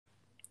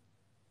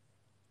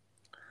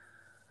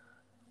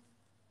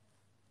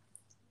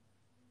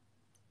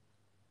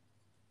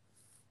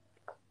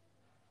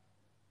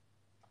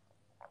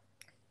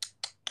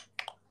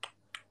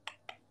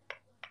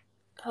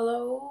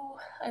Hello,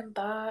 I'm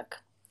back.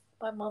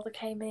 My mother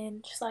came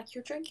in. She's like,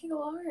 "You're drinking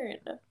alone.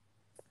 Are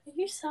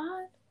you sad?"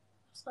 I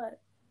was like,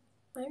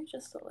 "Maybe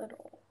just a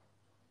little."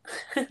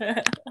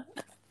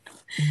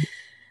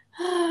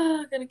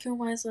 I'm gonna kill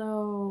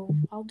myself.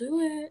 I'll do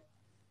it.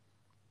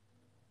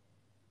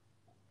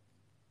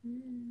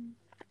 Mm.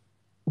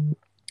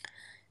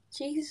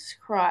 Jesus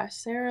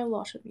Christ, there are a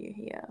lot of you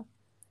here.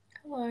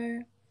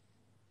 Hello.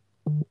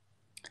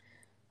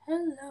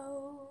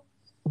 Hello.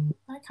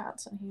 My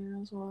cat's in here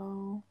as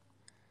well.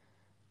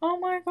 Oh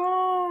my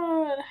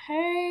god.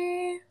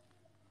 Hey.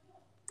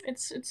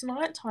 It's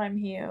nighttime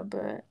here,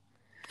 but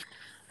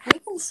we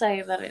can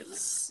say that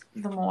it's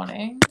the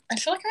morning. I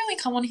feel like I only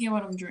come on here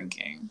when I'm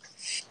drinking.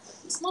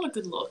 It's not a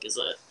good look, is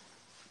it?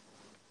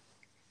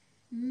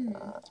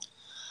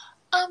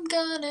 I'm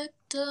gonna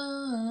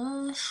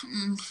die.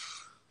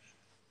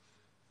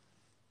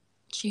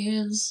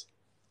 Cheers.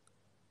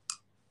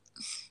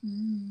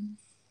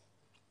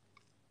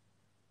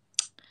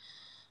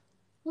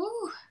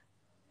 Woo.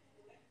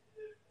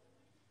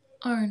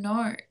 Oh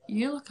no,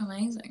 you look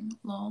amazing,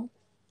 lol.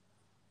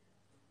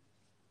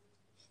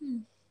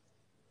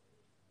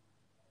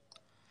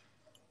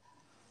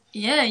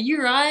 Yeah,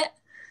 you right.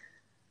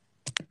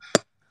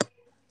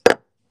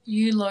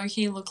 You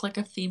low-key look like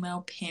a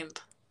female pimp.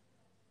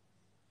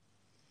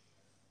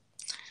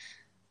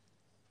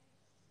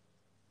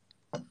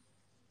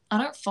 I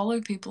don't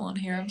follow people on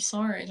here, I'm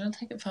sorry, don't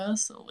take it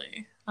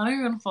personally. I don't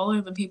even follow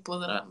the people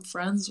that I'm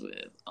friends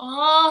with.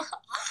 Oh,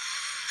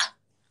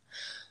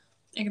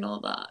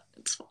 ignore that,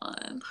 it's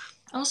fine.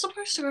 I was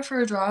supposed to go for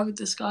a drive with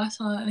this guy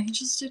tonight and he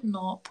just did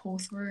not pull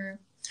through.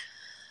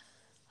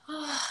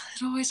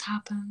 It always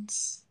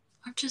happens.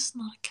 I'm just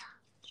not a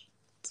catch.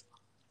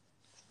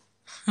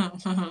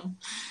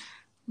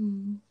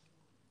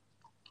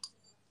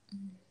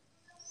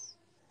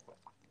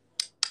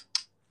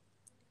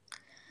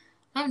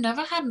 I've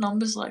never had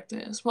numbers like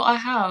this. Well, I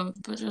have,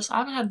 but just I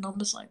haven't had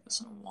numbers like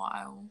this in a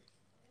while.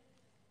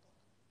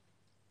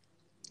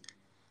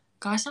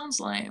 Guy sounds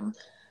lame.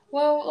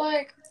 Well,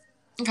 like,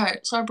 okay,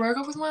 so I broke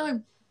up with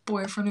my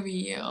boyfriend of a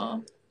year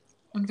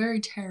in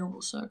very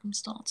terrible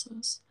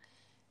circumstances.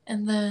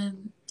 And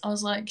then I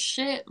was like,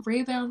 shit,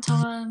 rebound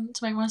time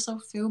to make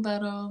myself feel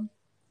better.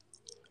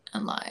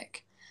 And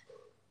like,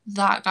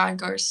 that guy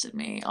ghosted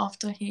me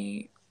after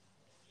he,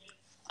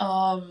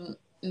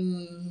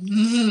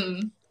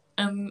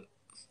 and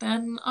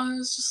then I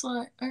was just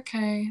like,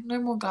 okay, no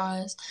more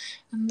guys.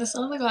 And this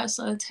other guy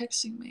started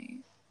texting me.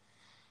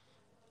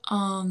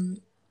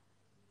 And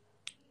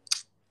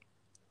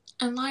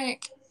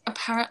like,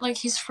 apparently, like,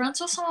 he's friends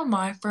with some of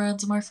my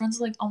friends, and my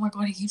friends are like, oh my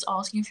god, he keeps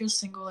asking if you're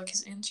single, like,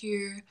 he's into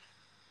you.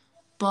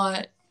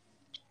 But,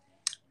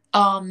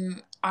 I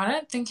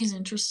don't think he's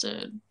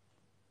interested.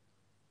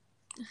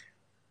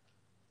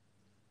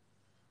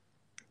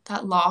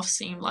 That laugh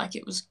seemed like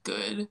it was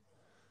good.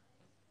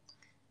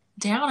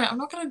 Down it. I'm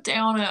not gonna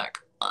down it. I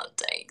can't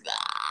take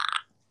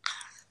that.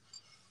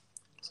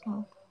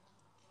 So,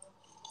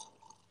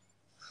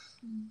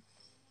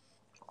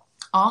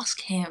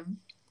 ask him.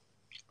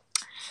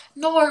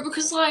 No,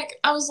 because like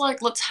I was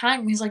like, let's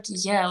hang. He's like,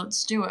 yeah,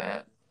 let's do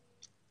it.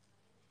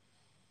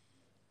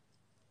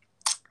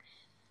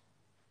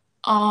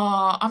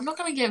 I'm not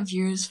gonna get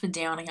views for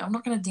downing. I'm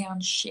not gonna down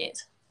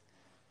shit.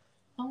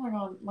 Oh my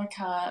god, my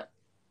cat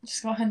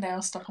just got her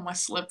nail stuck on my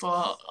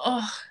slipper.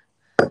 Ugh.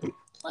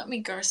 Let me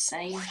go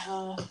save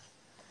her.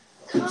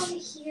 Come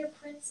here,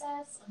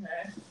 princess.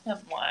 Okay,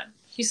 never mind.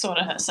 She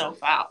sorted herself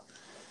out.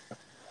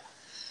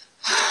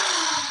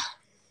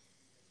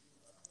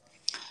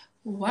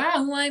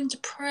 Wow, I'm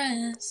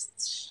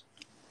depressed.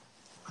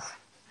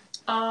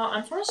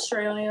 I'm from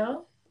Australia.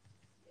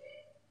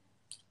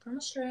 From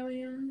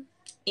Australia.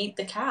 Eat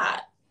the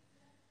cat.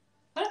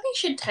 I don't think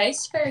she'd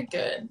taste very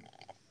good.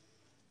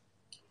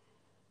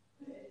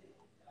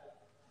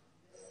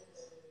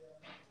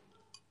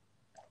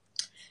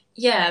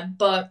 Yeah,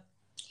 but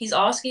he's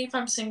asking if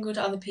I'm single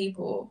to other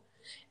people,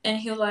 and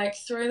he'll like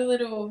throw the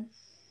little.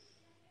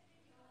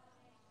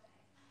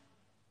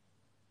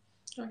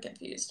 I'm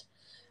confused.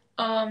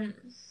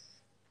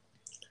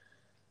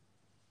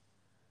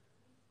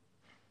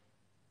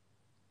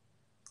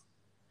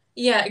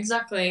 Yeah,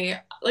 exactly.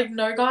 Like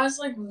no guys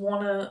like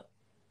wanna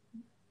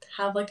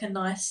have like a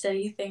nice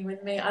steady thing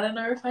with me. I don't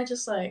know if I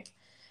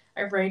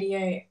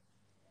radiate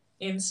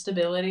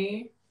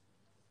instability.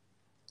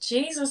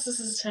 Jesus, this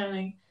is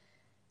turning.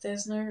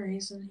 There's no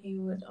reason he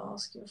would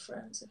ask your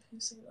friends if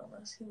he's single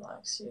unless he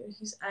likes you.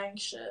 He's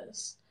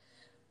anxious.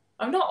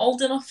 I'm not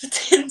old enough for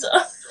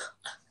Tinder.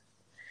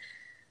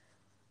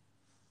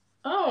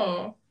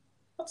 Oh,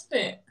 that's a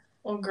bit.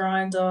 Or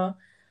Grinder.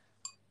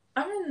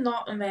 I'm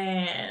not a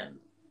man.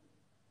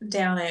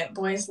 Down it,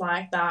 boys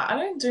like that. I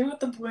don't do what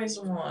the boys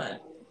want.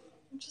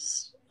 I'm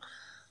just.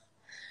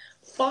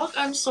 Fuck,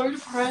 I'm so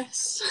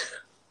depressed.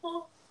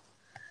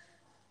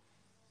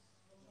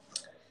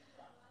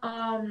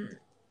 um,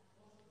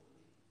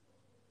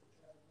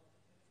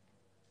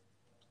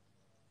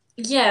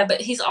 Yeah,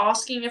 but he's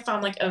asking if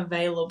I'm, like,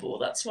 available.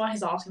 That's why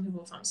he's asking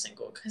people if I'm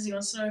single, because he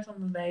wants to know if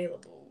I'm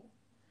available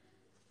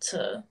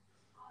to...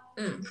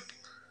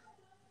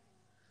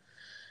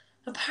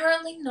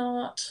 Apparently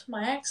not.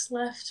 My ex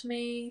left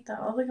me. That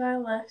other guy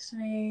left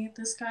me.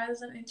 This guy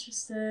isn't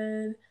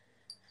interested.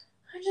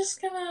 I'm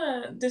just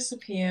gonna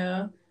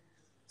disappear.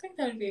 I think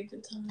that would be a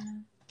good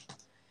time.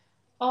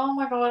 Oh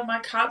my god, my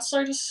cat's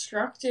so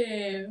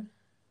destructive.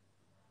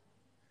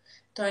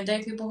 Don't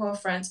date people who are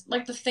friends.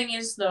 Like, the thing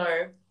is,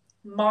 though,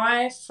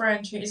 my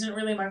friend, who isn't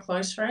really my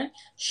close friend,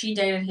 she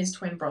dated his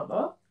twin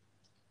brother.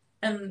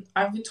 And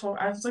I've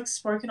like,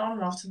 spoken on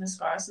and off to this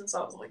guy since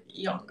I was, like,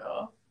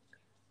 younger.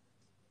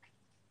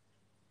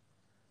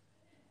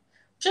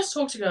 Just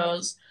talk to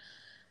girls.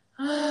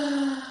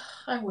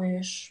 I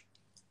wish.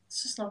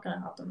 It's just not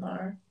gonna happen,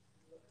 though.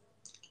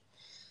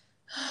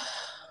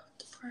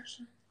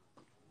 Depression.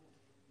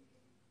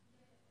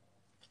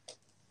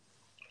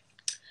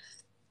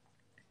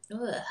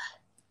 Ugh.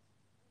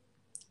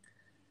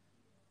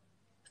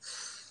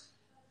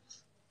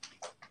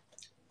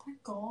 Oh my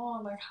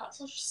god, my cat's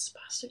such a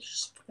spastic.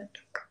 Just fucking.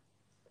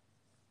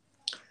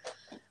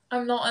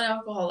 I'm not an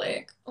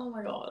alcoholic. Oh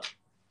my god.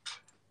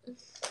 For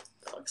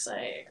fuck's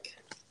sake.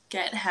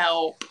 Get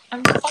help.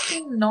 I'm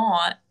fucking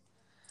not.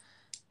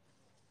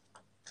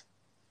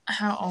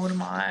 How old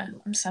am I?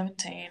 I'm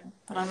 17,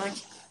 but I'm like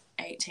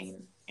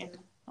 18 in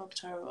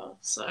October,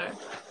 so it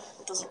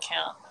doesn't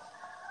count.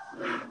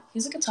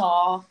 Here's a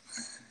guitar.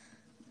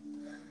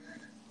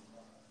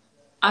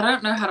 I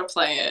don't know how to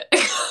play it.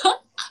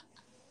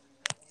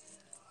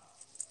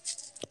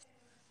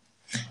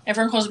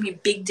 Everyone calls me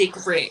Big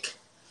Dick Rick.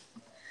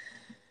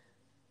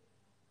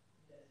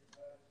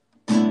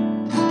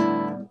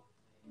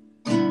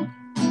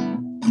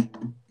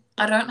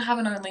 I don't have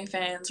an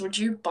OnlyFans. Would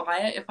you buy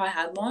it if I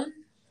had one?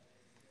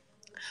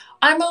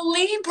 I'm a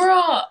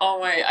Libra! Oh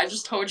wait, I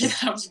just told you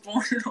that I was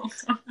born in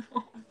October.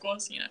 Of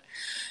course you know.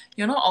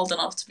 You're not old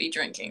enough to be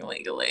drinking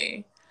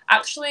legally.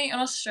 Actually, in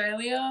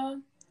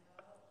Australia...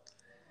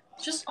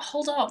 Just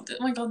hold up.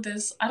 Oh my god,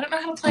 this... I don't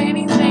know how to play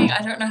anything.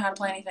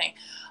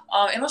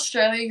 In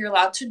Australia, you're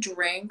allowed to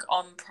drink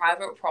on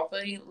private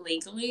property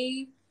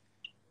legally.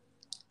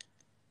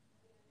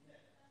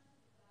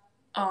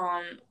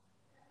 I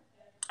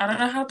don't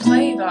know how to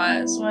play, you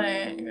guys.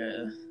 Wait.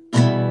 I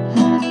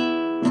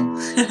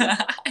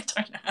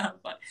don't know how to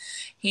play.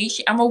 He,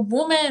 she... I'm a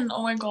woman!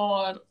 Oh my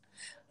god.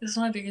 This is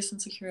my biggest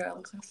insecurity. I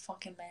look like a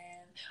fucking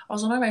man. I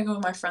was on my makeup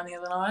with my friend the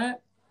other night.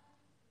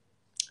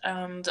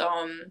 And,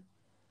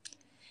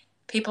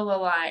 people are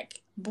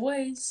like,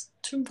 boys.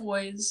 2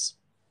 boys.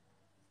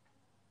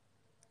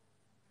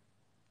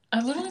 I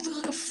literally look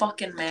like a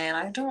fucking man.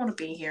 I don't want to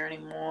be here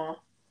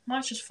anymore. I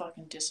might just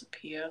fucking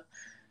disappear.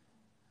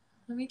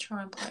 Let me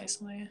try and play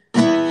something.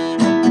 I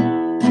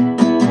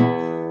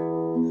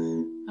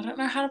don't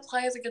know how to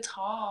play the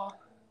guitar.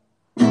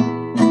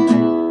 I'm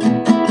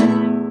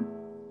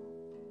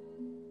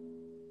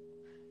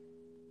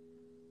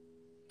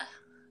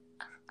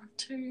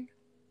too...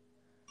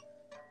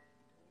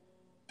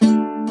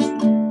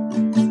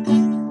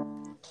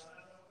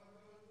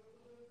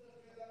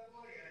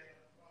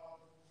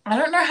 I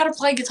don't know how to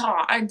play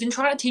guitar. I've been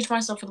trying to teach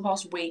myself for the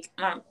past week,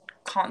 and I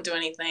can't do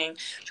anything.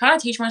 I'm trying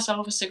to teach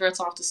myself a Cigarettes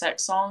After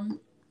Sex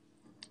song.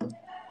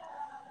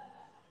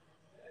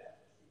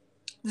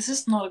 This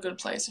is not a good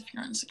place if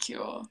you're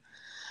insecure.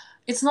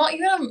 It's not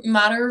even a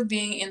matter of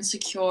being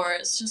insecure.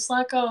 It's just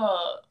like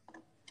I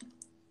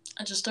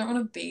just don't want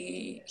to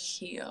be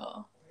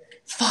here.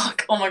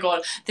 Fuck. Oh my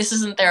god. This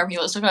isn't therapy.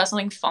 Let's talk about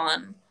something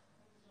fun.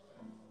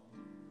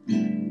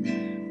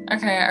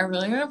 Okay, I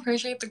really don't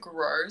appreciate the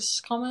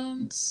gross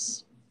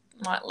comments.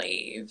 Might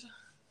leave.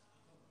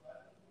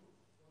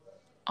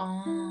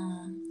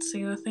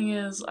 See, the thing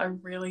is, I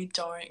really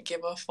don't give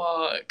a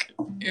fuck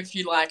if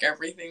you like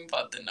everything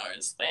but the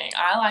nose thing.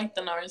 I like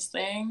the nose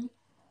thing.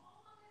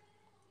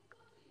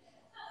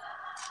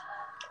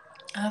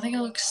 I think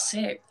I look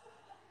sick.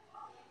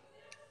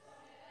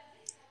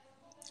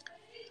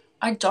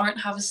 I don't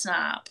have a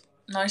snap.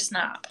 No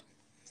snap.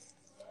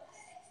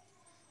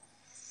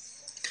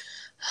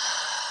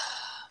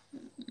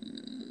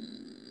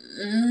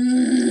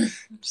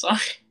 Sorry.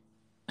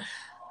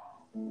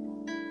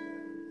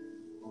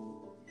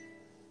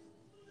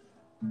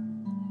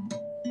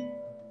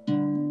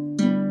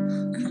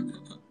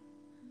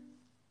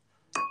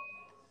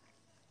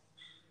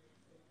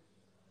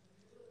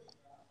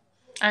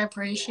 I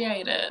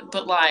appreciate it,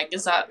 but like,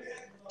 is that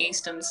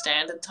Eastern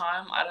Standard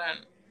Time? I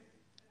don't...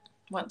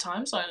 What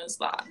time zone is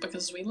that?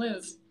 Because we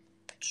live...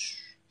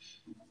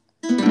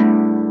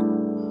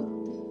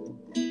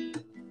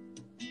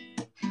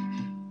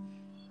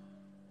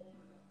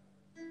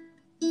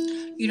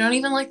 You don't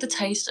even like the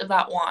taste of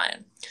that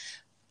wine.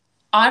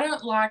 I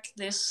don't like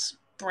this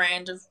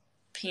brand of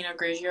Pinot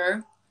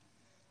Grigio.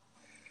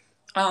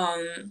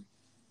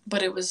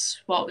 But it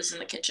was what was in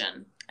the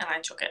kitchen, and I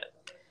took it.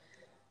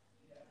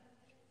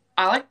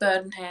 I like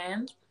Bird in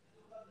Hand.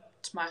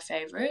 It's my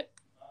favourite.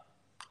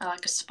 I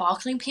like a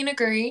sparkling Pinot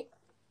Gris,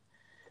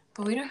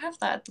 but we don't have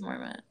that at the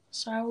moment.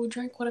 So I will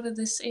drink whatever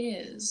this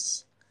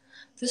is.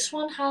 This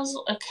one has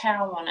a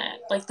cow on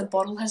it. Like, the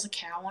bottle has a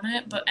cow on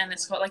it, and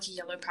it's got, like,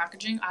 yellow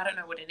packaging. I don't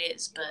know what it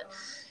is, but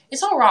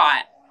it's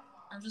alright.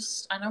 I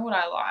know what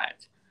I like.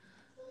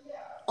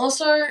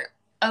 Also,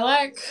 I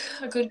like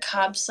a good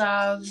cab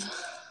sav.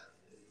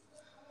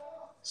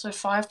 So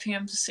 5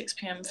 p.m. to 6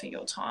 p.m. for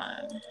your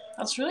time.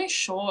 That's really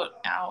short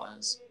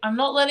hours. I'm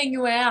not letting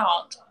you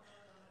out.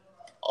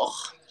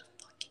 Oh.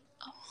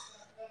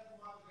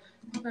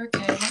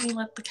 Okay, let me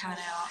let the cat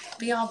out.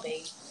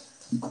 BRB.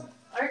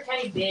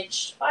 Okay,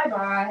 bitch.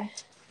 Bye-bye.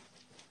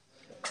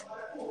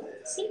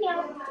 See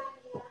ya.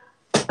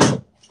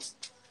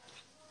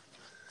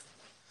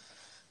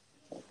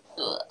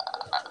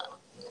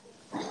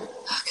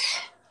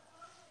 Okay.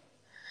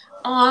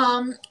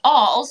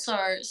 Also,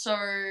 so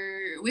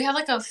we have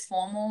like a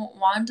formal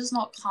wine does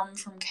not come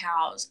from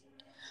cows.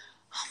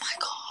 Oh my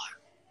god.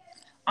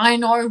 I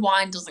know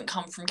wine doesn't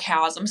come from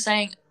cows. I'm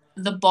saying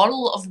the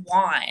bottle of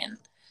wine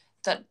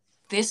that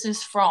this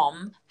is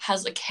from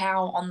has a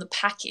cow on the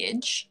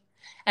package,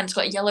 and it's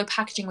got yellow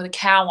packaging with a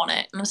cow on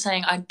it. And I'm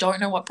saying I don't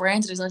know what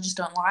brand it is, I just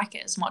don't like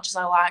it as much as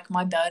I like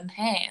my bird in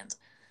hand.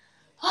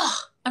 Oh,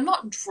 I'm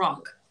not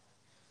drunk.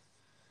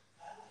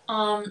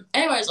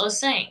 Anyways, I was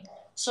saying,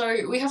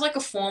 so we have like a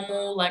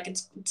formal, like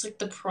it's like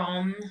the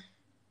prom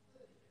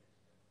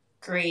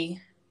gris,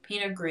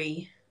 Pinot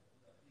Gris.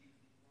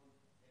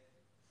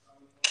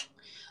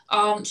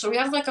 So we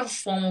have like a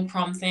formal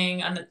prom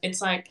thing, and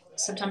it's like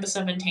September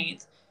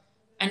 17th.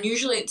 And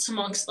usually it's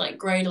amongst like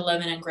grade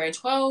 11 and grade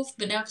 12,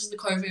 but now because of the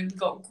COVID, we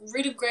got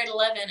rid of grade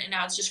 11 and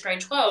now it's just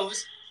grade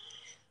 12s.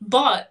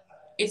 But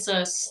it's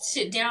a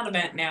sit down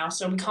event now,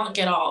 so we can't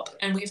get up,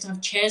 and we have to have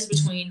chairs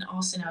between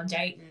us and our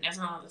date and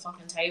everyone at the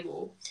fucking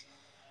table.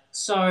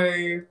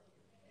 So,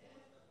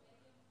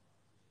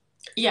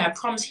 yeah,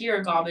 proms here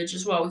are garbage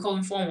as well. We call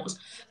them formals.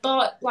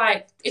 But,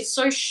 like, it's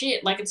so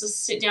shit. Like, it's a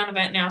sit down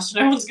event now,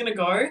 so no one's gonna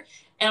go.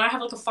 And I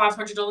have like a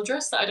 $500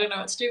 dress that I don't know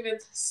what to do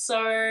with.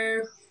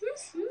 So,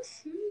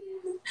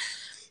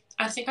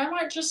 I think I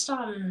might just,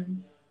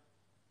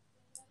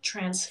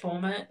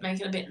 transform it, make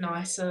it a bit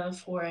nicer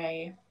for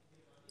a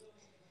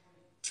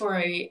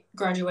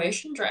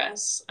graduation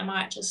dress. I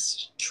might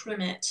just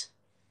trim it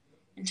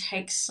and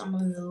take some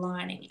of the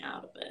lining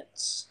out of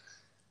it.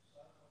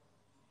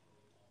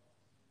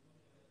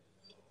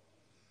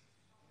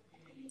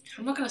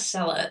 I'm not gonna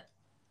sell it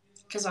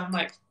because I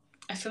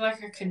feel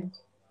like I could.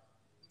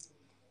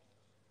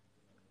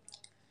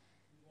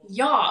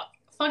 Yeah,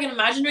 fucking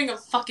imagine doing a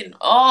fucking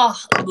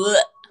bleh,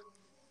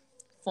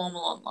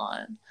 formal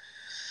online.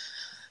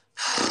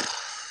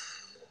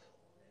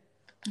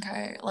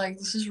 Okay, like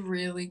this is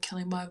really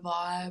killing my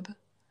vibe.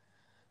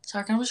 So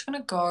I'm just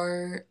gonna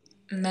go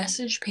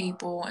message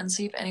people and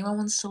see if anyone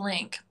wants to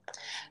link.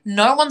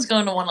 No one's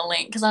going to want to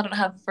link because I don't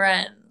have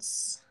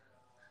friends.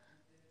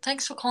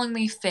 Thanks for calling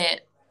me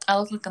fit. I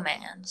look like a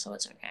man, so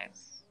it's okay.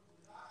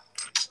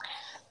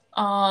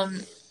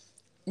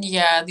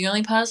 Yeah, the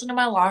only person in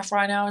my life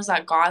right now is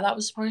that guy that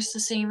was supposed to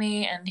see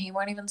me, and he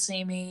won't even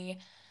see me.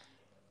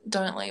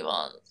 Don't leave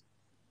us.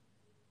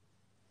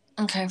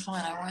 Okay,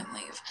 fine, I won't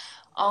leave.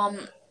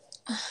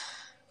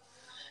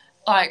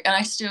 And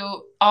I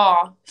still,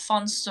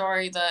 fun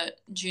story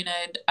that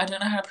Junaid, I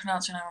don't know how to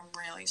pronounce your name, I'm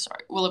really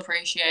sorry, will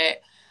appreciate.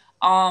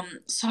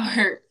 So,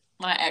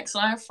 my ex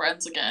and I are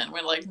friends again,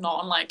 we're, like,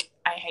 not on, like,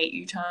 I hate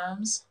you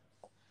terms.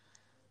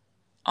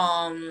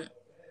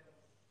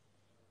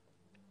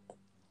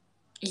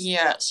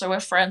 Yeah, so we're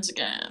friends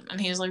again, and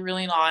he's, like,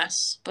 really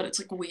nice, but it's,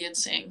 like, weird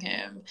seeing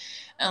him,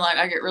 and, like,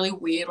 I get really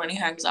weird when he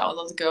hangs out with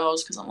other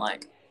girls, because I'm,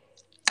 like,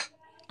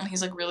 and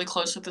he's, like, really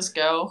close with this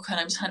girl, her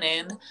name's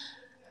Hanin,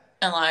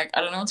 and, like,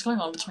 I don't know what's going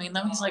on between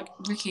them. He's like,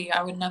 Ricky,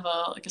 I would never,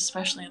 like,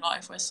 especially not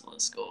if we're still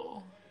at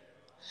school.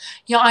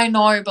 Yeah, I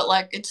know, but,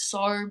 like, it's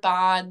so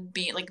bad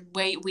being, like,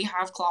 we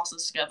have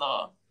classes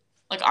together.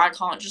 Like, I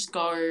can't just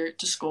go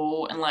to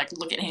school and, like,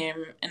 look at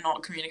him and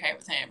not communicate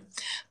with him.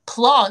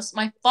 Plus,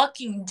 my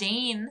fucking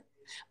dean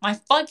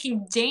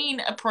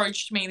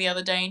approached me the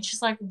other day, and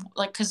she's like,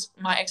 because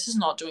my ex is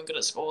not doing good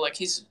at school. Like,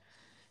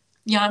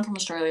 I'm from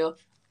Australia.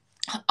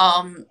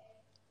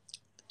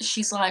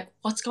 She's like,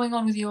 what's going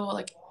on with your,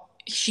 like,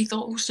 she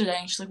thought it was today,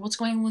 and she's like, what's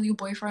going on with your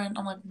boyfriend?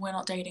 I'm like, we're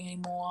not dating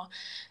anymore.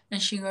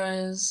 And she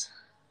goes,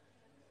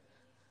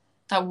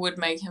 that would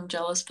make him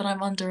jealous, but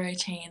I'm under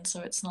 18,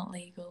 so it's not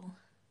legal.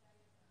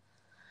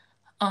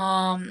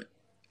 Fuck,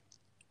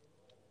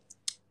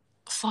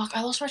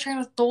 I lost my train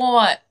of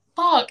thought.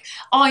 Fuck.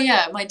 Oh,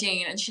 yeah, my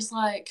dean, and she's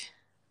like,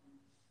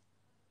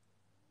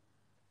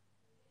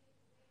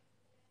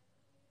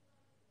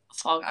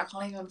 fuck, I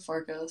can't even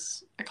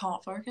focus. I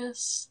can't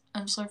focus.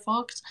 I'm so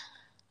fucked.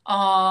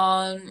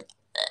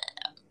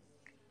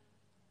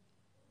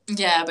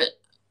 Yeah, but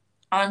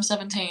I'm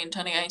 17,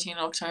 turning 18 in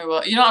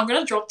October. You know, I'm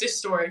gonna drop this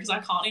story because I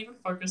can't even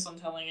focus on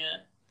telling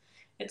it.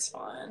 It's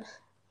fine.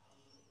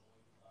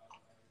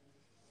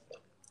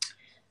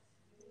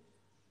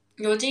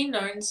 Your dean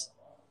knows.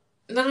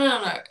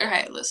 No.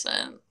 Okay,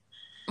 listen.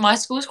 my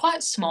school is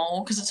quite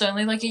small because it's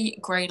only like a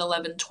grade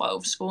 11,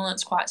 12 school, and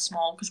it's quite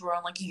small because we're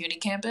on like a uni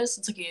campus.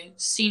 It's like a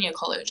senior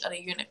college at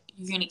a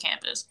uni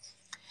campus.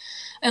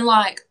 And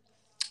like,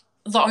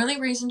 the only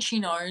reason she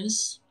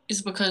knows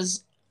is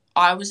because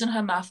I was in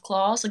her math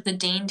class. Like, the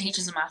dean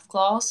teaches a math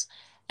class,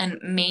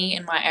 and me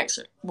and my ex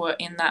were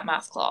in that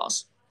math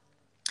class.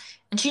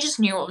 And she just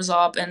knew what was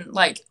up, and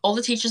like, all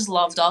the teachers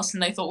loved us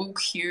and they thought we were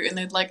cute, and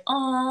they'd like,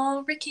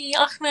 oh, Ricky,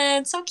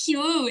 Ahmed, so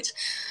cute.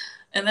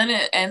 And then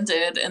it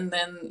ended, and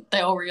then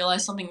they all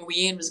realized something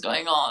weird was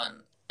going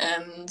on.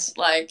 And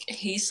like,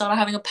 he started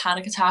having a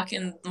panic attack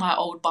in my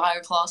old bio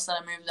class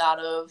that I moved out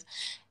of.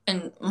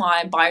 And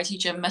my bio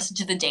teacher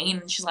messaged the dean,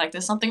 and she's like,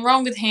 there's something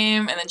wrong with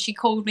him. And then she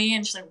called me,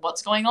 and she's like,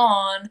 what's going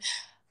on?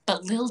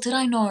 But little did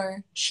I know,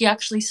 she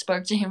actually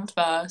spoke to him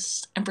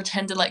first and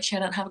pretended like she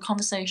hadn't had a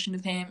conversation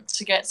with him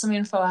to get some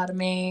info out of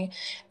me.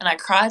 And I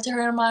cried to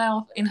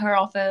her in her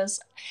office.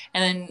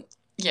 And then,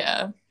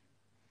 yeah.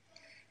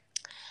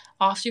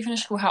 After you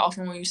finish school, how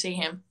often will you see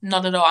him?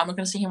 Not at all. I'm not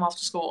going to see him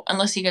after school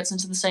unless he gets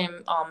into the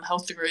same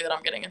health degree that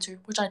I'm getting into,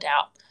 which I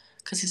doubt,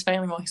 because he's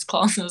failing all his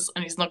classes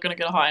and he's not going to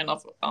get a high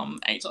enough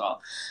HR.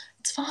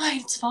 It's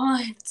fine. It's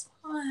fine. It's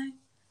fine.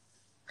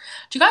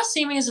 Do you guys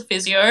see me as a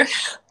physio?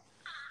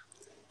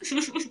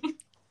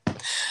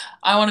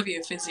 I want to be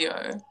a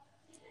physio.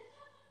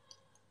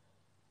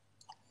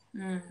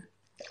 Yeah,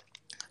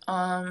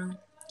 I'm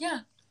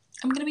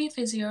gonna be a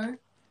physio.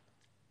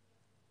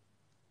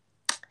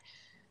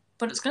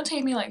 But it's gonna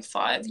take me like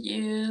 5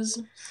 years.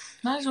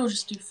 Might as well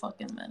just do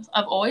fucking this.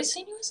 I've always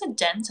seen you as a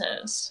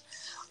dentist.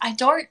 I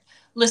don't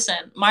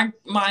listen.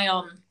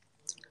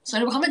 So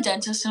to become a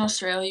dentist in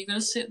Australia, you gotta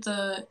sit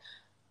the.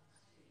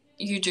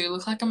 You do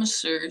look like a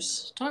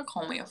masseuse. Don't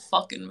call me a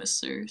fucking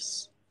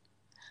masseuse.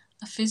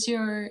 A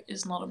physio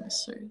is not a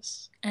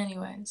masseuse.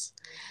 Anyways,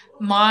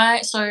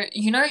 so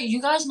you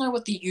guys know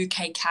what the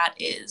UK CAT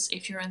is.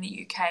 If you're in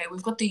the UK,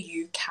 we've got the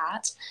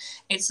UCAT.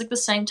 It's like the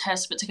same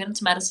test, but to get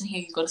into medicine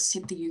here, you got to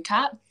sit the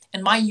UCAT.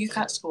 And my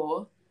UCAT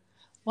score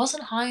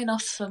wasn't high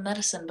enough for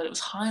medicine, but it was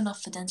high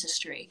enough for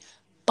dentistry.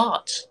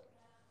 But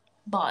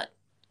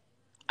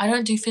I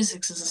don't do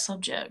physics as a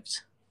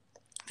subject.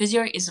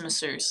 Physio is a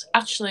masseuse.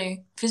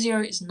 Actually,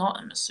 physio is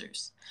not a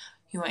masseuse.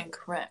 You are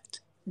incorrect.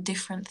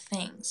 Different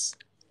things.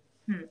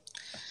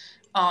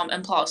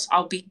 And plus,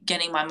 I'll be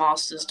getting my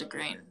master's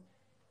degree in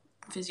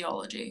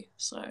physiology,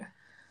 so.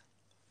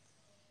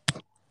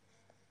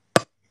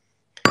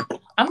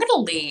 I'm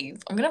gonna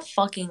leave. I'm gonna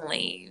fucking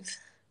leave.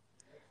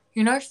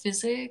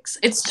 Physics?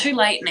 It's too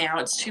late now.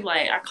 It's too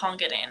late. I can't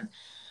get in.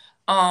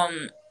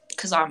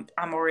 Because I'm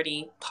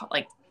already,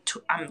 like,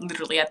 I'm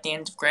literally at the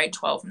end of grade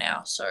 12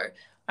 now, so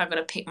I've got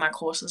to pick my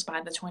courses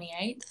by the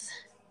 28th.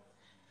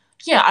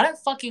 Yeah, I don't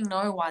fucking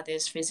know why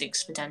there's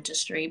physics for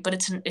dentistry, but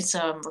it's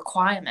a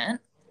requirement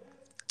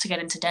to get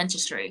into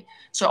dentistry.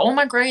 So all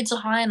my grades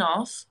are high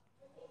enough,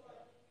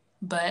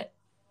 but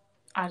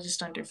I just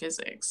don't do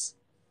physics.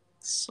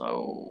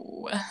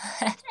 So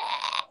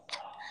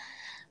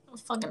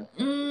fucking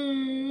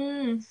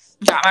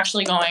yeah, I'm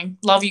actually going.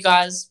 Love you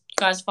guys. You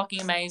guys are fucking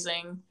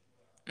amazing.